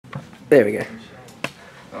There we go.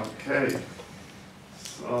 Okay,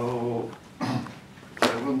 so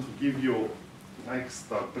I want to give you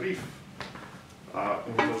next a brief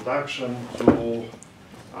introduction to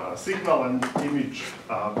signal and image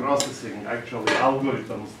processing, actually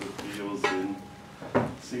algorithms that we use in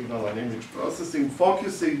signal and image processing,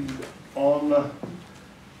 focusing on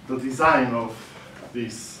the design of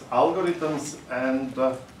these algorithms and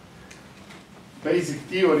basic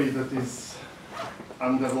theory that is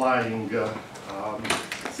underlying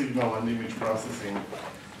signal and image processing.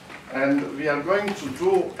 And we are going to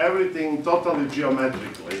do everything totally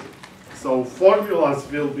geometrically. So formulas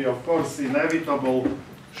will be, of course, inevitable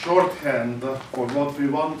shorthand for what we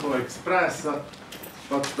want to express,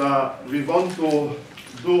 but we want to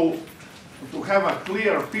have a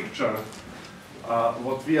clear picture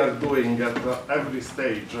what we are doing at every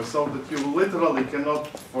stage, so that you literally cannot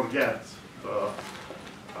forget.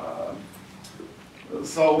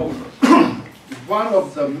 So one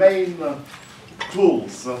of the main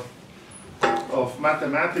tools of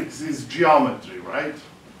mathematics is geometry, right?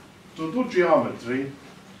 To do geometry,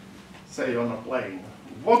 say on a plane,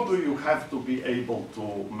 what do you have to be able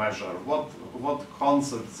to measure? What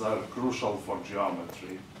concepts are crucial for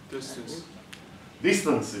geometry? Distance.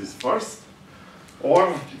 Distances first,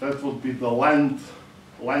 or that would be the length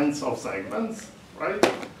of segments, right?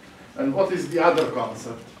 And what is the other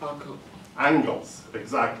concept? Angle. Angles,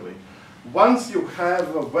 exactly. Once you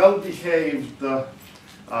have well-behaved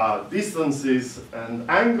distances and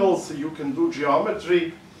angles, you can do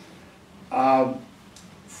geometry. And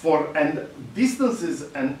distances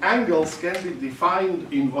and angles can be defined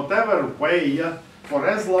in whatever way, for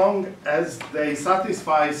as long as they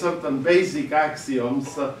satisfy certain basic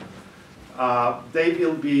axioms, they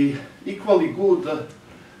will be equally good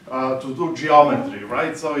to do geometry,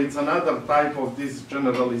 right? So it's another type of this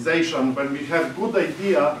generalization. When we have good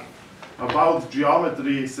idea about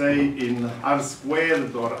geometry, say in R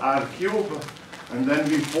squared or R cubed, and then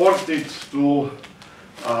we port it to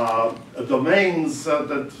domains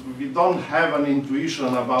that we don't have an intuition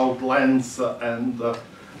about lengths and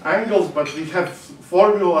angles, but we have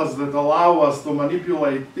formulas that allow us to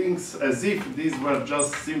manipulate things as if these were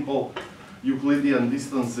just simple Euclidean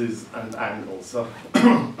distances and angles.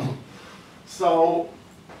 So,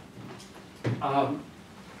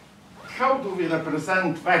 how do we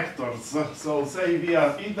represent vectors? So say we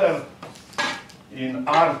are either in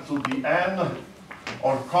R to the n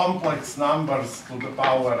or complex numbers to the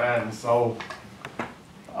power n. So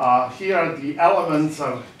here the elements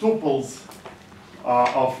are tuples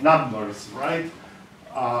of numbers, right?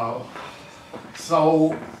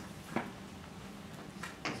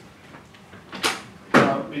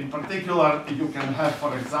 In particular, you can have,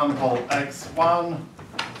 for example, x1,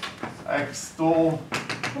 x2,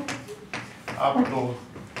 up to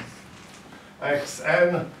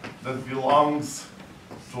xn that belongs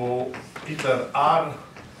to either R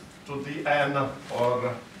to the n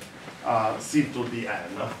or C to the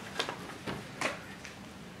n.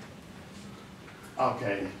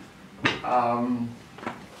 Okay. And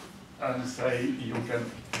say you can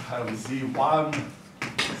have z1,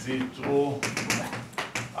 z2,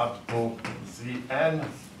 up to Zn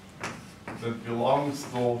that belongs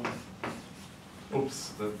to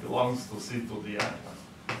C to the n.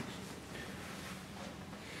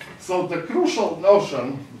 So the crucial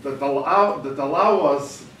notion that allow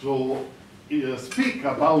us to speak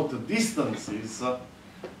about distances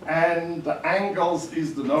and angles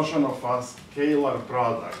is the notion of a scalar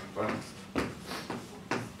product.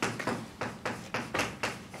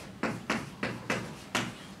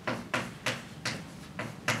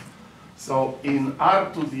 So in R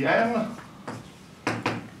to the n,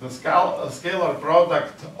 the scalar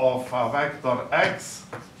product of vector x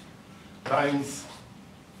times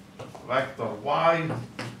vector y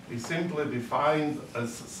is simply defined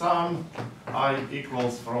as sum I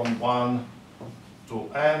equals from 1 to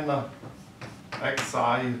n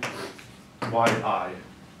xi yi.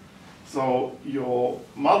 So you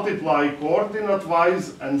multiply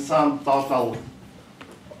coordinate-wise and sum total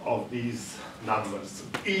of these numbers.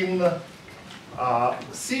 In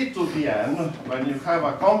C to the n, when you have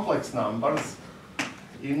a complex numbers,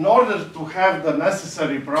 in order to have the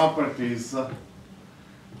necessary properties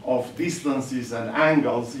of distances and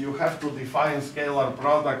angles, you have to define scalar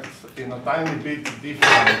product in a tiny bit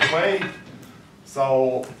different way.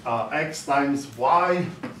 So x times y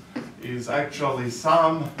is actually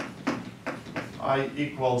sum I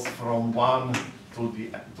equals from 1 to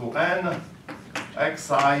n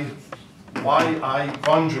xi yi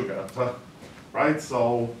conjugate, right?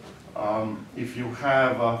 So if you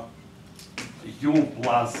have u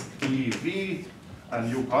plus ev and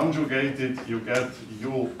you conjugate it, you get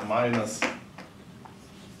u minus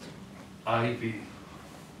iv,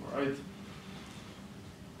 right?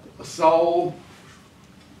 So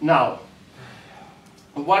now,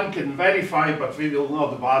 one can verify, but we will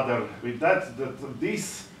not bother with that, that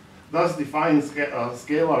this does define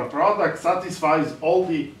scalar product, satisfies all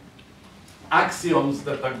the axioms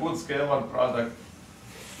that a good scalar product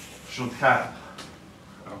should have.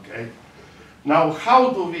 Okay. Now,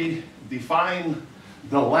 how do we define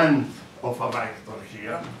the length of a vector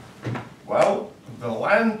here? Well, the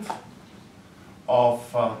length of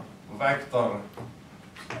vector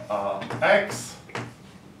x,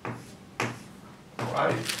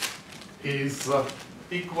 right, is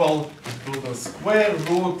equal to the square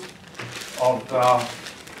root of the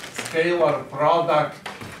scalar product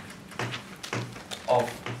of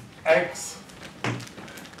x.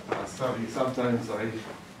 Sorry, sometimes I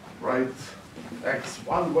write x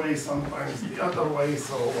one way, sometimes the other way,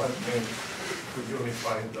 so let me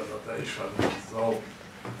unify the notation. So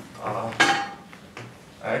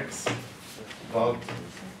x dot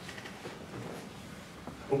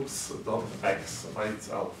dot x by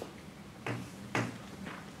itself.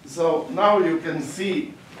 So now you can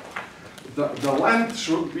see the length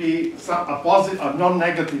should be a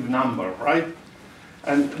non-negative number, right?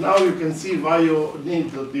 And now you can see why you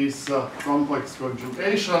need this complex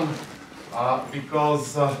conjugation,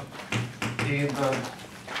 because in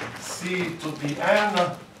C to the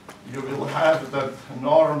n, you will have that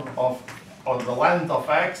norm of the length of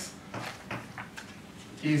x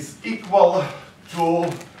is equal to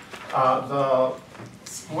the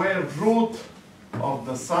square root of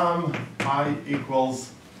the sum I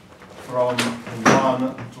equals from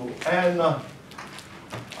 1 to n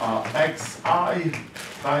xi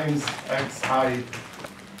times xi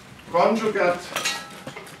conjugate,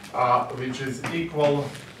 which is equal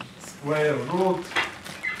square root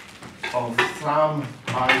of sum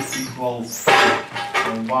I equals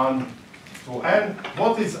from 1 to n.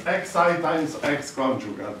 What is xi times x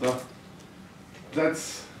conjugate?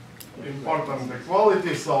 That's important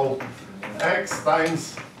equality, so x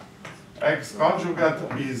times x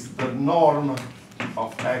conjugate is the norm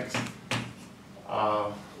of x.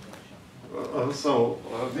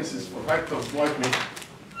 This is for vectors, let me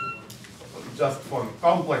just for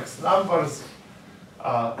complex numbers,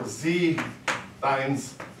 z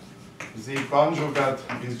times z conjugate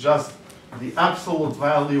is just the absolute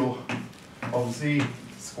value of z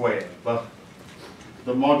squared,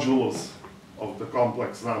 the modulus of the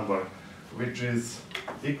complex number, which is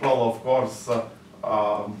equal, of course,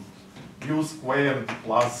 u squared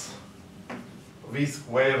plus v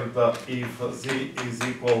squared if z is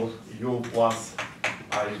equal u plus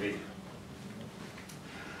iv.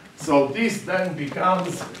 So this then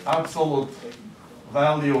becomes absolute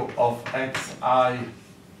value of xi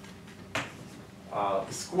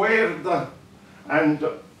squared, and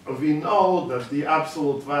we know that the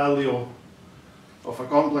absolute value of a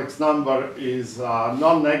complex number is a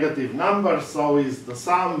non-negative number, so is the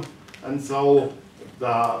sum, and so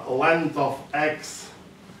the length of x,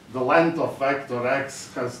 the length of vector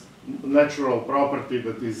x has natural property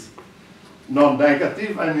that is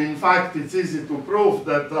non-negative, and in fact it's easy to prove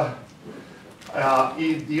that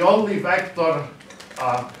the only vector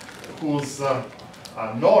whose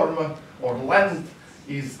norm or length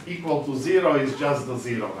is equal to 0 is just the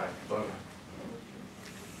 0 vector.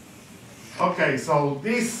 Okay, so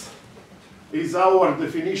this is our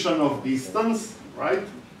definition of distance, right?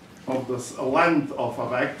 Of the length of a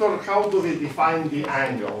vector. How do we define the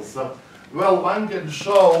angles? Well, one can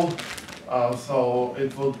show, so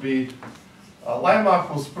it would be a lemma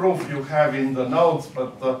whose proof you have in the notes,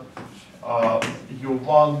 but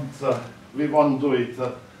we won't do it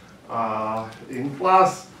in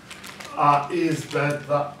class, is that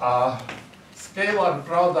the scalar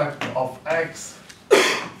product of x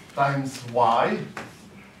times y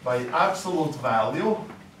by absolute value,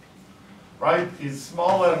 right, is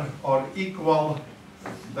smaller or equal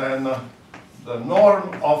than the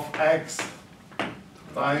norm of x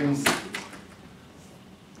times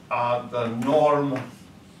the norm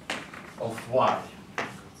of y.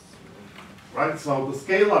 Right, so the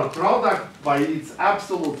scalar product by its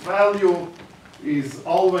absolute value is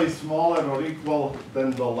always smaller or equal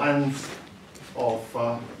than the length of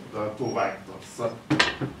the two vectors.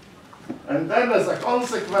 And then as a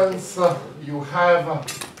consequence, you have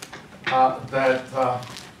that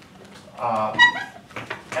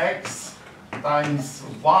x times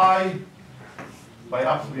y by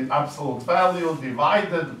absolute value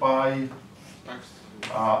divided by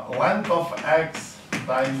length of x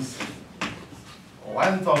times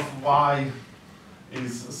length of y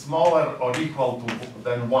is smaller or equal to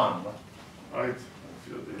than 1, right? If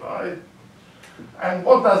you divide. And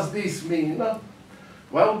what does this mean?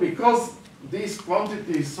 Well, because this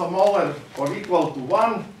quantity is smaller or equal to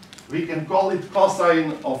 1, we can call it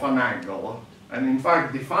cosine of an angle. And in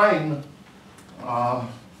fact, define,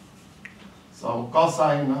 so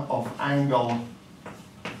cosine of angle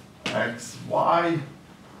xy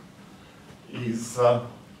is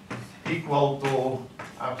equal to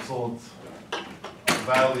absolute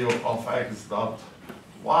value of x dot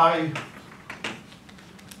y.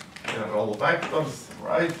 They're all vectors,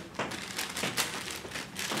 right?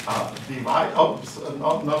 Divide,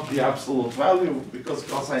 not the absolute value, because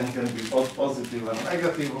cosine can be both positive and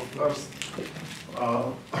negative, of course.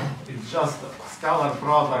 It's just a scalar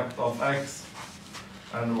product of x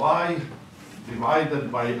and y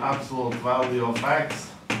divided by absolute value of x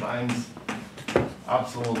times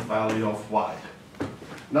absolute value of y.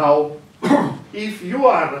 Now, if you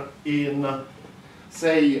are in,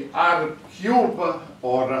 say, r cube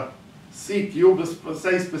or c cube,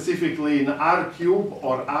 say specifically in r cube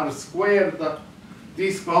or r squared,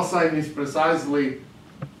 this cosine is precisely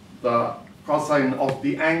the cosine of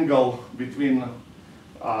the angle between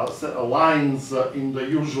lines in the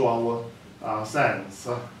usual sense,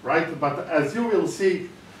 right? But as you will see,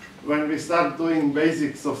 when we start doing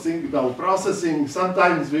basics of signal processing,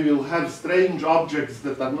 sometimes we will have strange objects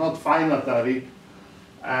that are not finitary,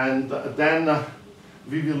 and then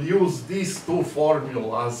we will use these two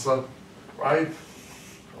formulas, right,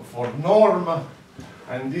 for norm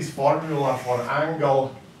and this formula for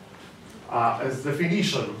angle as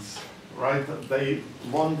definitions, right? They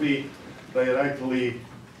won't be directly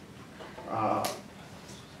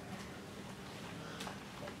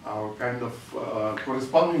kind of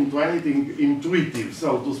corresponding to anything intuitive,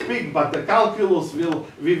 so to speak, but the calculus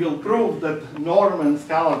we will prove that norm and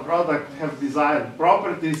scalar product have desired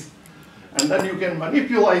properties, and then you can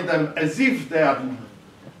manipulate them as if they are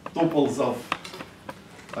tuples of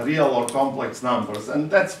real or complex numbers. And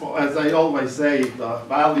that's, as I always say, the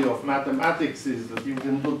value of mathematics is that you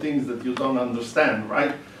can do things that you don't understand,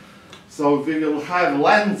 right? So we will have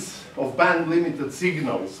lengths of band-limited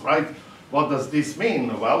signals, right? What does this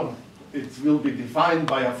mean? Well, it will be defined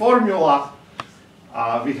by a formula.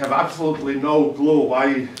 We have absolutely no clue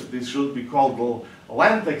why this should be called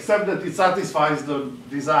length, except that it satisfies the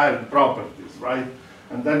desired properties, right?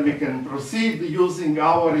 And then we can proceed using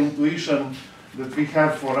our intuition that we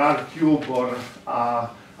have for r cubed or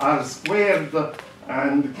r squared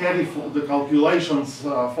and carry the calculations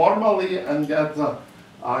formally and get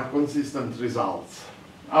consistent results.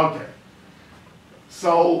 Okay.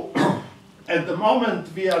 So at the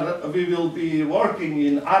moment we will be working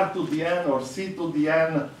in r to the n or c to the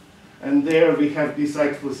n, and there we have these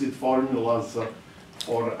explicit formulas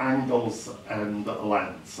for angles and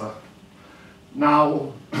lengths.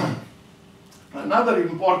 Now, another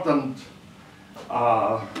important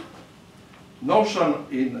notion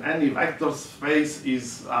in any vector space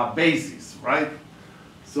is basis, right?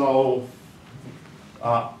 So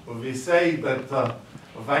we say that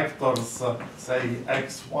vectors, say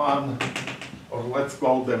x1, or let's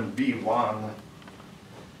call them b1,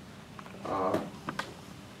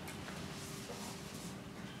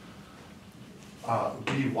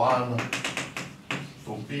 b1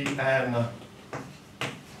 to bn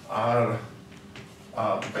are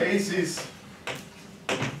bases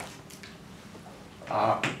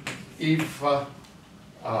if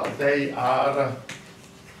they are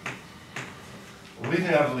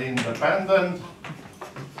linearly independent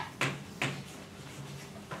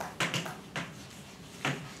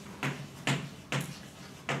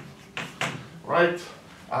right?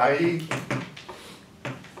 I.e.,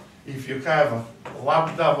 if you have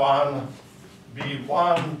lambda 1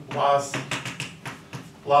 b1 plus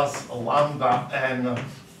lambda n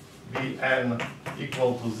bn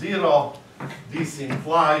equal to 0, this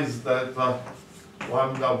implies that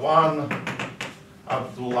lambda 1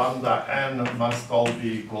 up to lambda n must all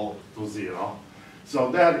be equal to 0. So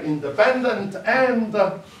they're independent, and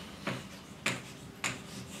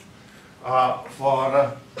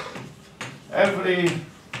for every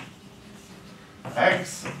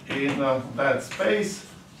x in that space,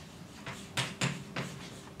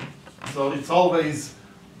 so it's always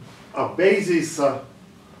a basis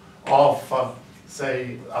of,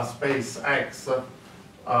 say, a space x.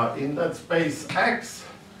 In that space x,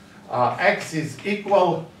 x is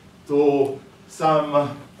equal to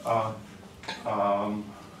some,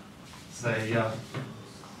 say,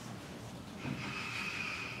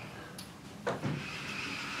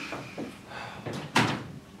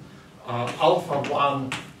 alpha 1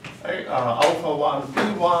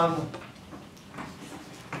 p1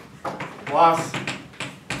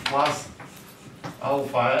 plus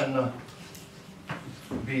alpha n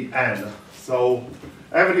bn. So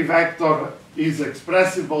every vector is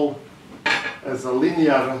expressible as a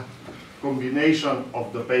linear combination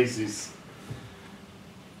of the basis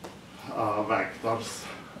vectors.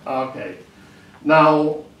 Okay.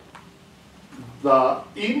 Now,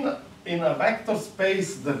 in a vector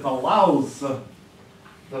space that allows the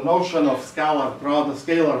notion of scalar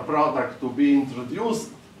product to be introduced,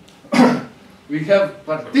 we have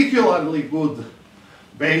particularly good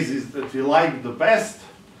bases that we like the best,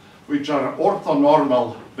 which are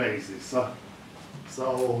orthonormal bases.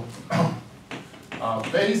 So,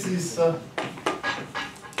 basis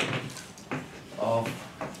of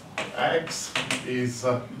X is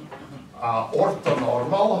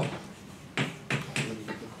orthonormal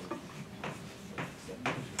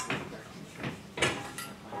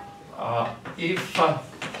if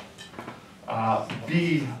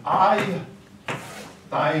Bi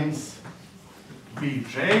times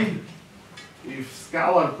Bj, if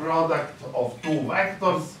scalar product of two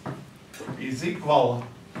vectors is equal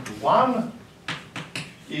to 1,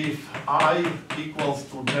 if I equals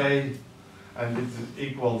to j and it is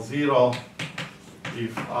equal 0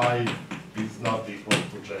 if I is not equal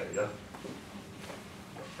to j. Yeah?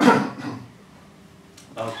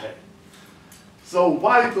 Okay. So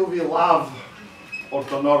why do we love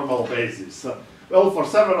orthonormal bases? Well, for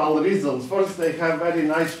several reasons. First, they have very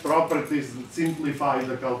nice properties that simplify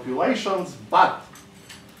the calculations, but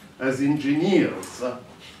as engineers,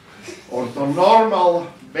 orthonormal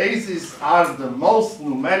bases are the most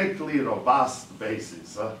numerically robust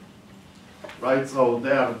bases. Right? So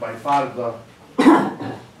they are by far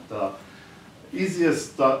the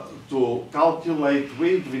easiest to calculate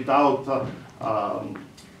without a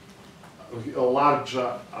large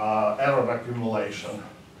error accumulation.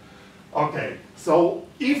 Okay, so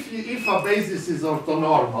if a basis is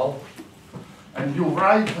orthonormal, and you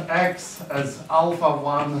write X as alpha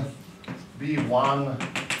 1 B1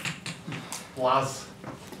 plus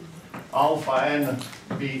alpha n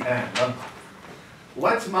Bn,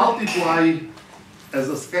 let's multiply as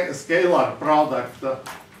a scalar product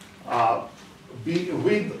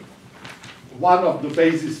with one of the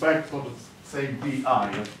basis vectors, say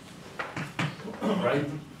Bi, right?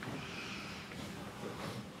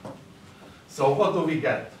 So what do we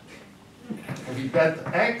get? We get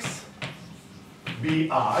X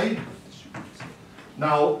Bi.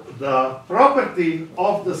 Now the property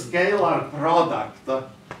of the scalar product,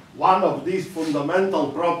 one of these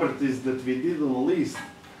fundamental properties that we didn't list,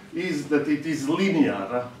 is that it is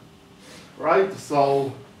linear, right?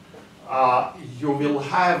 So you will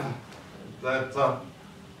have that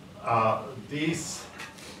this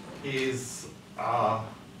is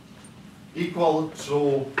equal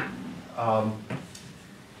to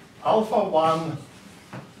alpha 1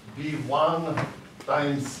 B1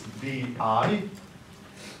 times Bi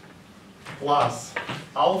plus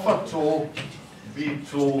alpha 2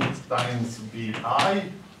 B2 times Bi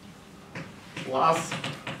plus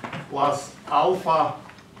alpha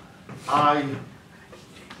I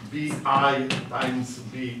Bi times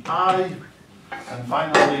Bi, and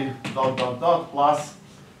finally plus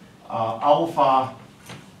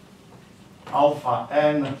alpha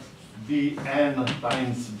n Bn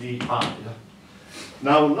times Bi.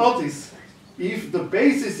 Now notice, if the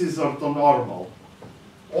basis is orthonormal,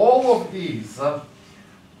 all of these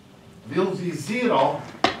will be 0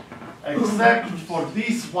 except for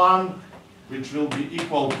this one, which will be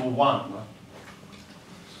equal to 1.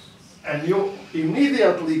 And you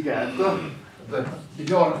immediately get that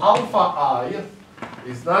your alpha I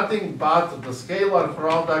is nothing but the scalar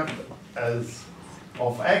product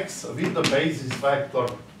of X with the basis vector.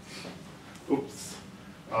 Oops.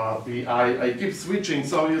 I keep switching.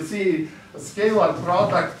 So you see, a scalar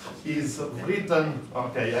product is written,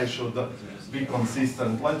 okay, I should be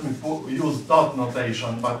consistent. Let me use dot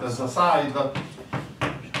notation, but as a side,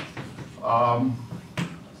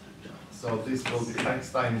 so this will be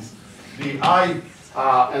X times Bi.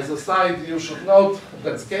 As a side, you should note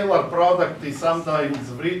that scalar product is sometimes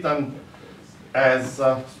written as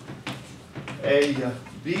A,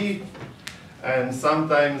 B, and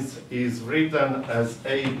sometimes is written as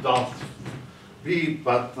A dot B,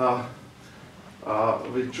 but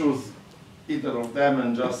we choose either of them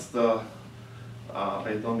and just,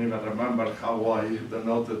 I don't even remember how I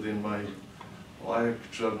denoted in my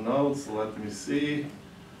lecture notes. Let me see.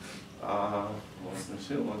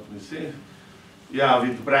 Let me see. Yeah,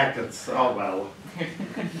 with brackets. Oh well.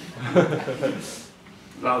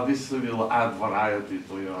 Now this will add variety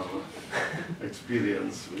to your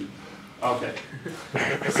experience with Okay.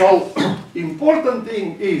 So, important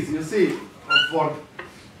thing is, you see, for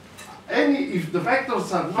if the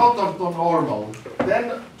vectors are not orthonormal,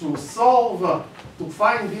 then to solve, to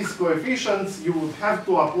find these coefficients, you would have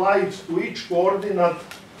to apply it to each coordinate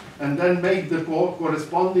and then make the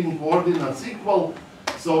corresponding coordinates equal.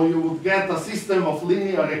 So you would get a system of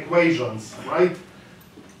linear equations, right?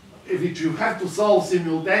 Which you have to solve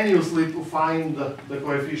simultaneously to find the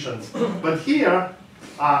coefficients. But here,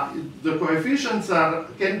 the coefficients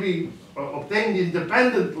can be obtained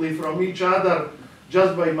independently from each other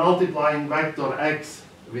just by multiplying vector x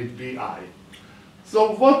with bi.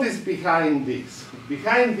 So what is behind this?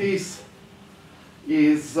 Behind this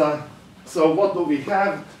is, so what do we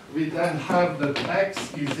have? We then have that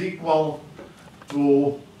x is equal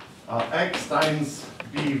to x times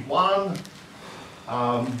b1.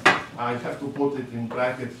 I have to put it in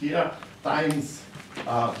bracket here, times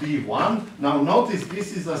b1. Now notice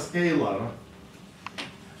this is a scalar.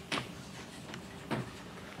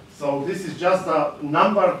 So this is just a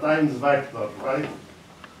number times vector, right?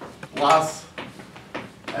 Plus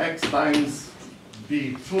x times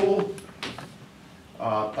b2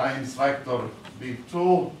 times vector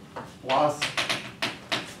b2 plus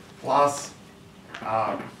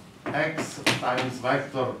x times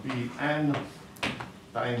vector bn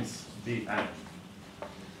times bn,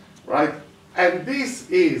 right? And this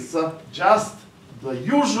is just the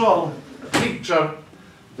usual picture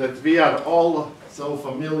that we are all so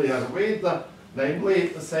familiar with,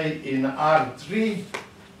 namely, say, in R3,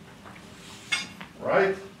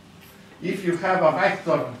 right? If you have a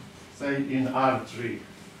vector, say, in R3,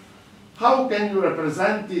 how can you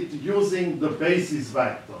represent it using the basis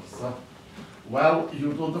vectors? Well,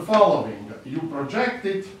 you do the following. You project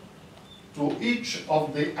it to each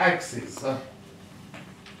of the axes,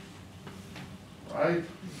 right?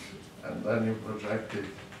 And then you project it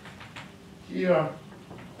here,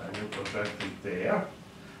 and you project it there.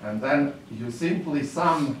 And then you simply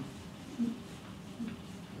sum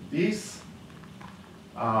this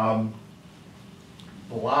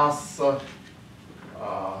plus,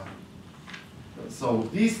 so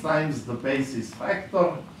this times the basis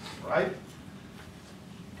vector, right?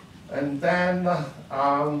 And then,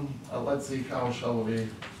 let's see, how shall we, if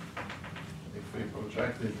we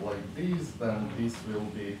project it like this, then this will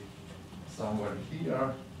be somewhere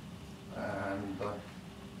here, and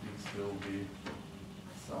this will be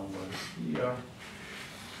somewhere here,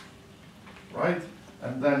 right?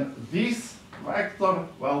 And then this vector,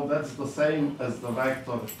 well, that's the same as the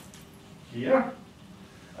vector here,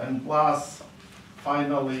 and plus,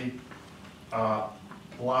 finally,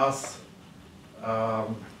 plus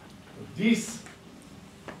this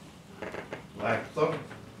vector,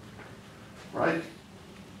 right?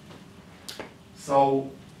 So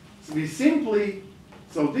we simply,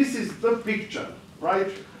 so this is the picture,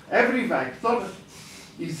 right? Every vector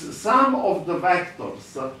is sum of the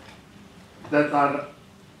vectors that are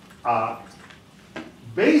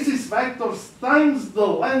basis vectors times the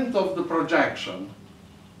length of the projection,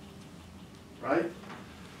 right?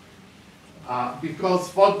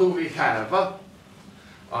 Because what do we have?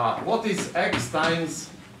 What is x times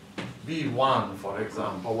b1, for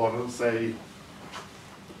example, or say,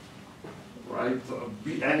 right,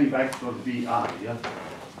 any vector bi, yeah?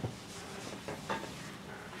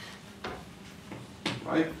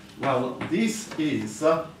 Right? Well, this is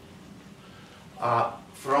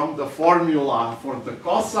from the formula for the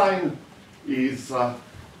cosine is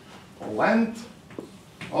length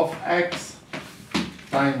of x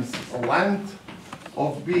times length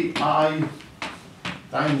of bi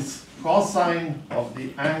times cosine of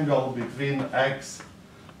the angle between x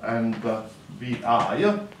and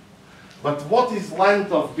bi. But what is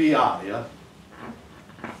length of bi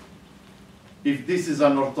if this is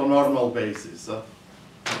an orthonormal basis?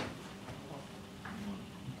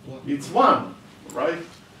 It's 1, right?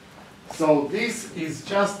 So this is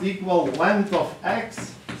just equal length of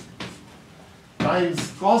x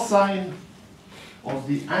times cosine of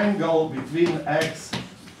the angle between x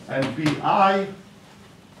and bi,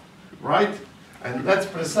 right? And that's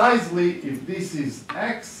precisely, if this is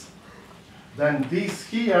x, then this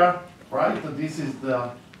here, right? This is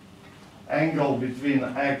the angle between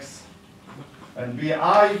x and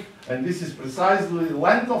bi, and this is precisely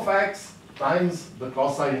length of x times the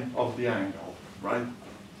cosine of the angle, right?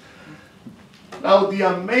 Now the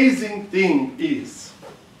amazing thing is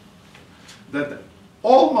that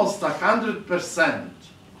almost 100%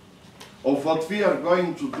 of what we are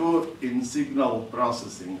going to do in signal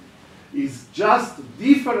processing is just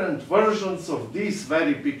different versions of this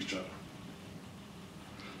very picture.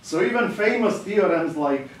 So even famous theorems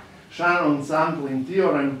like Shannon sampling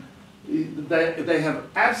theorem they have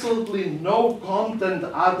absolutely no content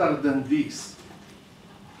other than this.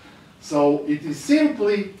 So it is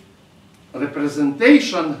simply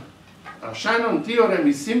representation, Shannon theorem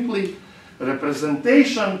is simply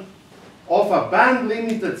representation of a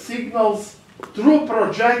band-limited signals through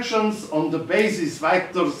projections on the basis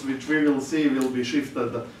vectors, which we will see will be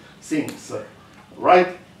shifted sinks,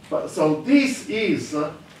 right? So this is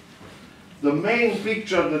the main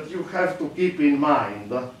picture that you have to keep in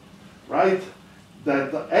mind, right?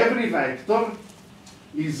 That every vector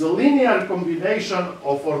is a linear combination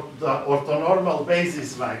of the orthonormal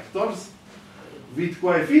basis vectors with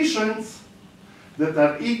coefficients that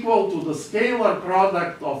are equal to the scalar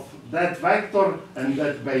product of that vector and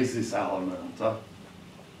that basis element.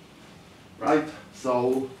 Right?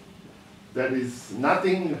 So there is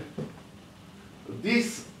nothing,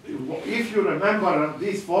 this, if you remember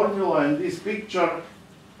this formula and this picture,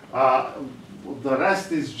 the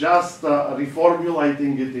rest is just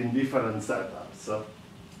reformulating it in different setups.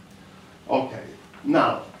 Okay,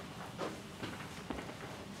 now,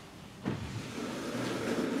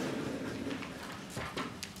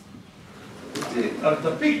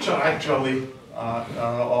 the picture actually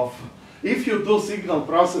of, if you do signal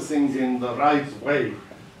processing in the right way,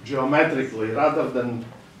 geometrically, rather than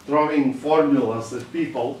throwing formulas at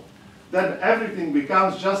people, then everything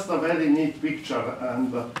becomes just a very neat picture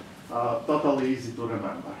and totally easy to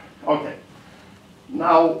remember. Okay.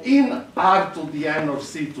 Now, in R to the n or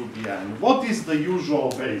C to the n, what is the usual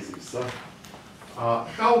basis?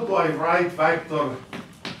 How do I write vector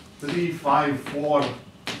 3, 5, 4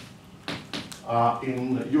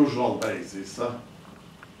 in usual basis?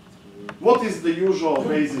 What is the usual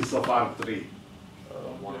basis of R3?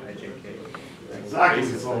 1 HK.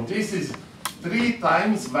 Exactly, so this is 3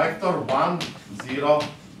 times vector 1, 0,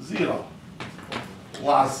 0,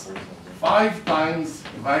 plus 5 times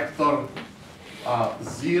vector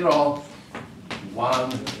 0,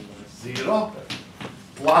 1, 0,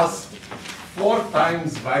 plus 4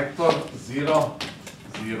 times vector 0,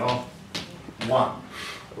 0, 1,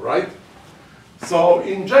 right? So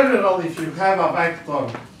in general, if you have a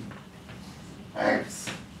vector x,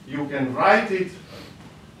 you can write it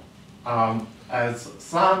as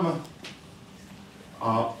sum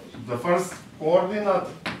the first coordinate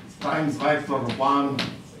times vector 1,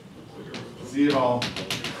 0,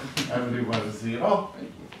 everywhere 0,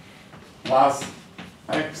 plus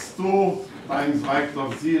x2 times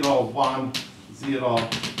vector 0, 1, 0,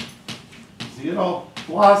 0,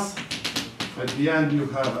 plus at the end you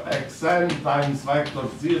have xn times vector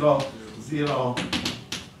 0, 0,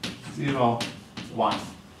 0, 1.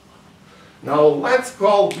 Now let's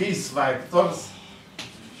call these vectors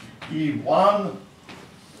E1,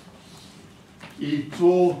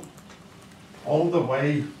 E2, all the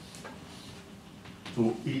way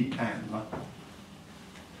to En.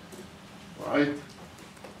 Right?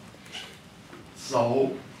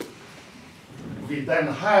 So we then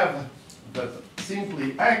have that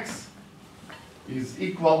simply x is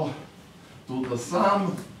equal to the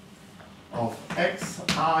sum of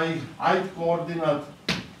xi, ith coordinate,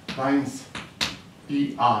 times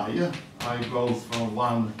ei. I goes from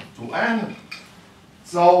 1 to n.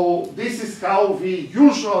 So this is how we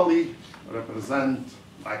usually represent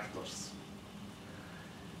vectors.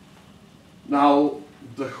 Now,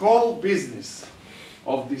 the whole business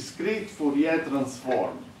of discrete Fourier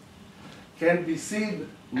transform can be seen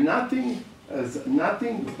as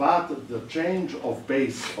nothing but the change of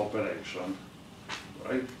base operation,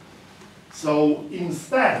 right? So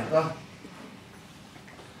instead,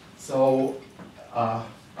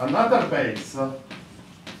 another base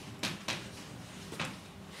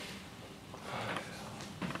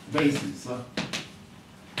basis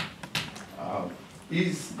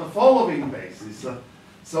is the following basis.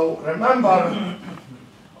 So remember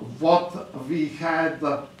what we had,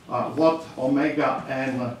 what omega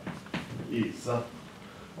n is.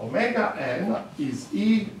 Omega n is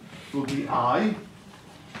e to the I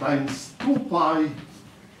times 2 pi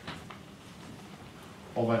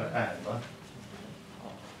over n.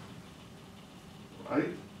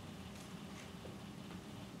 Right?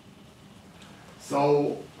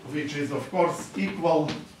 So, which is of course equal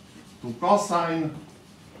to cosine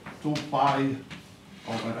 2 pi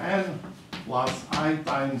over n plus I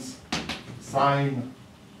times sine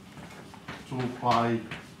 2 pi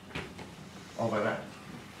over n.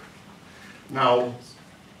 Now,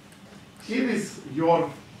 here is your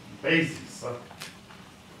basis.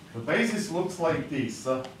 The basis looks like this.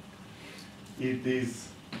 It is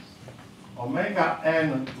omega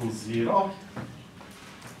n to 0,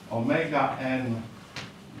 omega n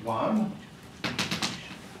 1,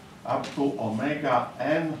 up to omega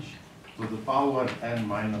n to the power n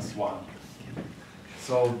minus 1.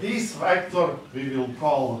 So this vector we will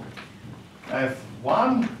call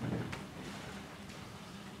f1.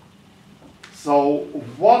 So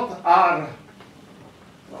what are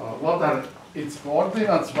its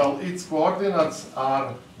coordinates? Well, its coordinates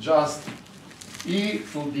are just e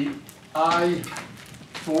to the I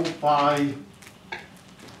 2 pi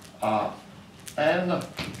n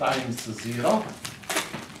times 0,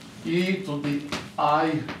 e to the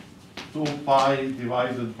I 2 pi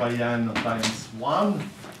divided by n times 1,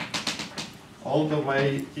 all the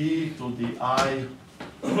way e to the I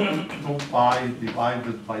 2 pi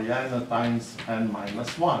divided by n times n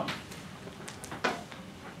minus 1.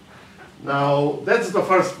 Now, that's the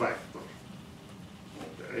first vector.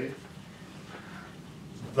 Okay.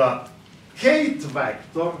 The kth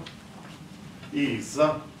vector is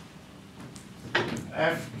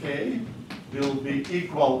fk will be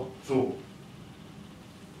equal to,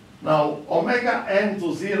 now omega n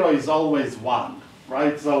to 0 is always 1,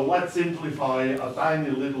 right? So let's simplify a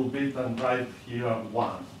tiny little bit and write here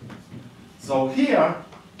 1. So here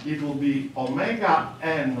it will be omega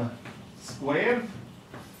n squared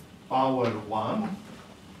power 1,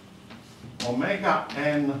 omega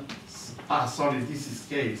n, sorry, this is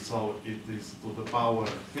k, so it is to the power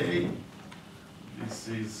k. This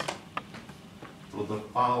is to the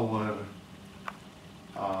power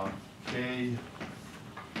k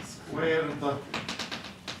squared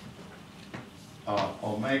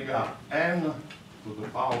omega n to the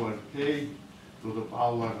power k to the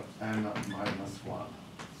power n minus 1.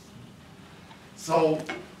 So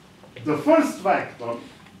the first vector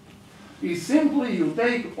is simply you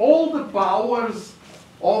take all the powers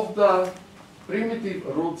of the primitive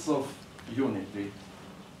roots of unity,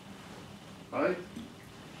 right?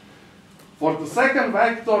 For the second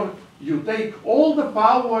vector, you take all the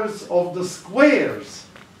powers of the squares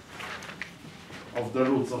of the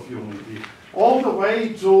roots of unity, all the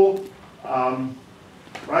way to,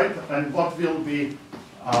 right, and what will be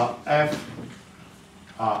f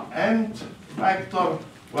nth vector?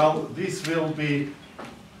 Well, this will be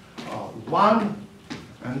 1,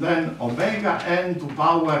 and then omega n to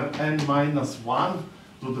power n minus 1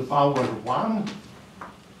 to the power 1,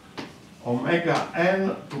 omega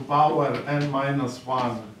n to power n minus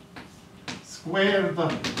 1 squared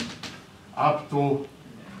up to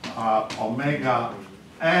omega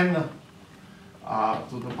n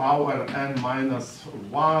to the power n minus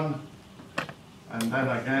 1, and then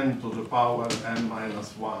again to the power n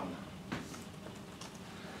minus 1.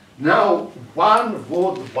 Now, one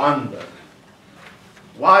would wonder,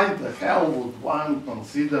 why the hell would one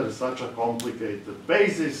consider such a complicated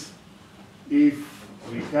basis if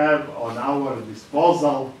we have on our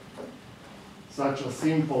disposal such a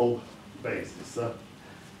simple basis?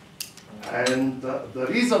 And the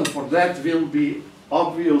reason for that will be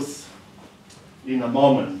obvious in a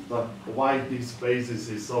moment, why this basis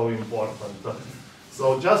is so important.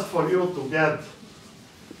 So just for you to get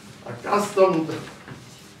accustomed,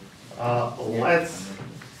 let's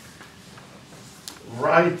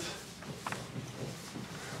write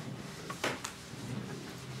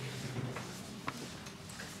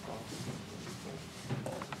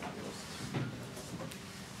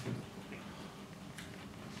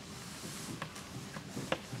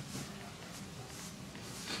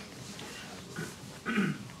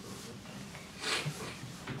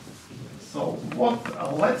so what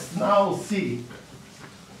let's now see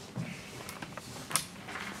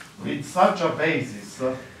with such a basis.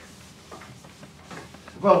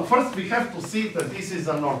 Well, first we have to see that this is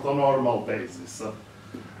an orthonormal basis,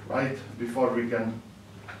 right? Before we can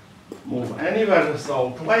move anywhere.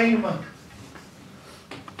 So claim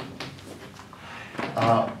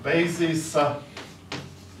basis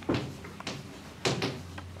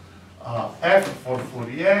f for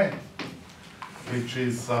Fourier, which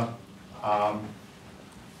is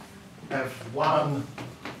f1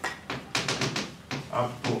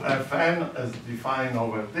 up to fn as defined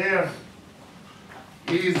over there,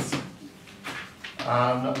 is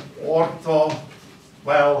an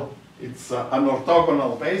well, it's an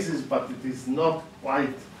orthogonal basis, but it is not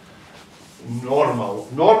quite normal.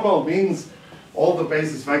 Normal means all the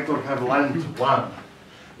basis vectors have length 1.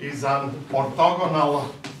 Is an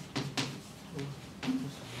orthogonal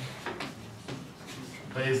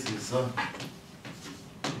basis.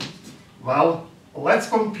 Well, let's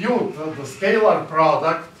compute the scalar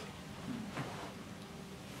product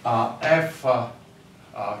f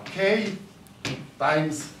k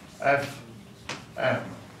times f m,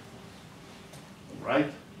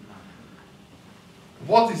 right?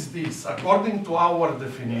 What is this? According to our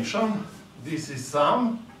definition, this is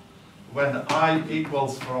some when I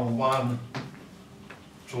equals from 1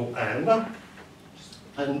 to n,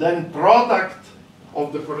 and then product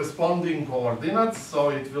of the corresponding coordinates, so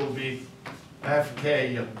it will be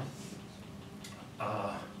fk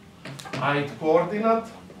ith coordinate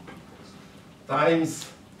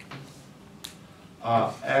times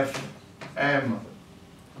fm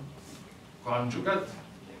conjugate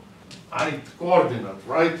ith coordinate,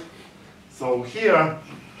 right? So here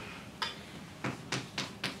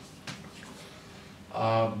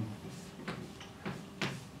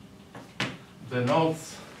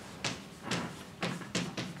denotes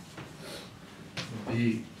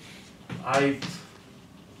the ith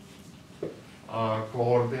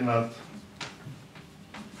coordinate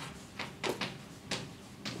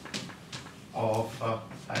of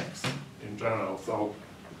x in general. So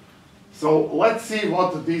let's see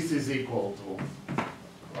what this is equal to,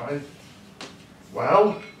 right?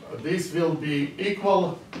 Well, this will be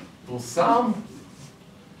equal to sum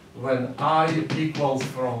when I equals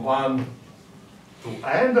from 1 to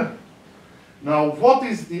n. Now, what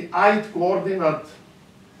is the ith coordinate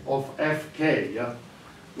of fk? Yeah?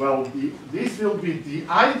 Well, this will be the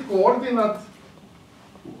ith coordinate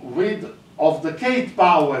of the kth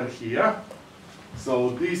power here. So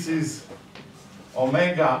this is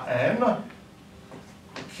omega n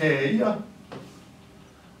k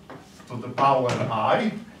to the power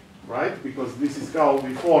I, right? Because this is how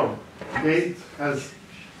we form. Kth has,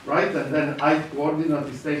 right? And then ith coordinate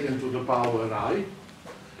is taken to the power I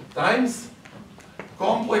times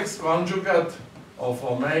complex conjugate of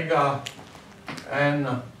omega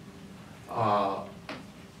n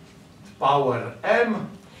power m,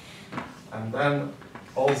 and then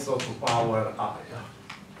also to power I,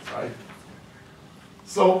 right?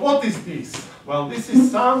 So what is this? Well, this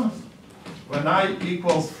is sum when I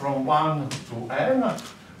equals from 1 to n.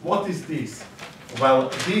 What is this? Well,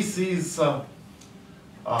 this is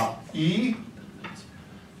e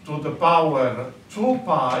to the power 2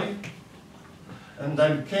 pi, and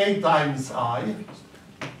then k times I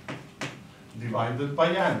divided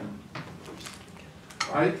by n,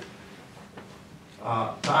 right?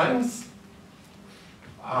 Times,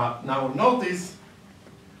 now notice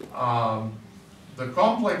the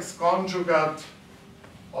complex conjugate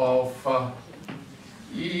of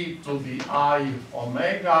e to the I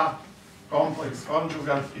omega, complex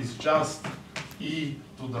conjugate is just e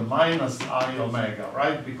to the minus I omega,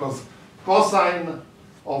 right? Because cosine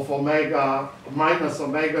of omega minus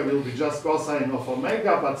omega will be just cosine of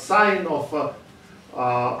omega, but sine of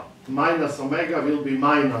minus omega will be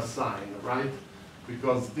minus sine, right?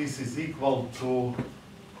 Because this is equal to,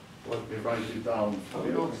 let me write it down for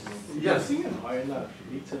you. Yes? See an I in that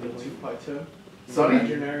e to the 2 pi term? Sorry?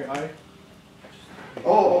 Imaginary I?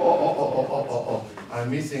 Oh,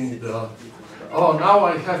 I'm missing the, oh, now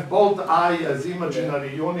I have both I as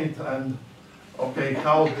imaginary unit, and okay,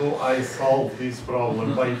 how do I solve this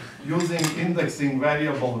problem? By using indexing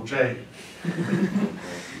variable j.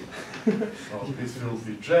 So this will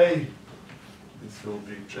be j, this will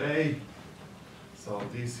be j, so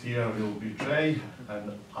this here will be j,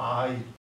 and I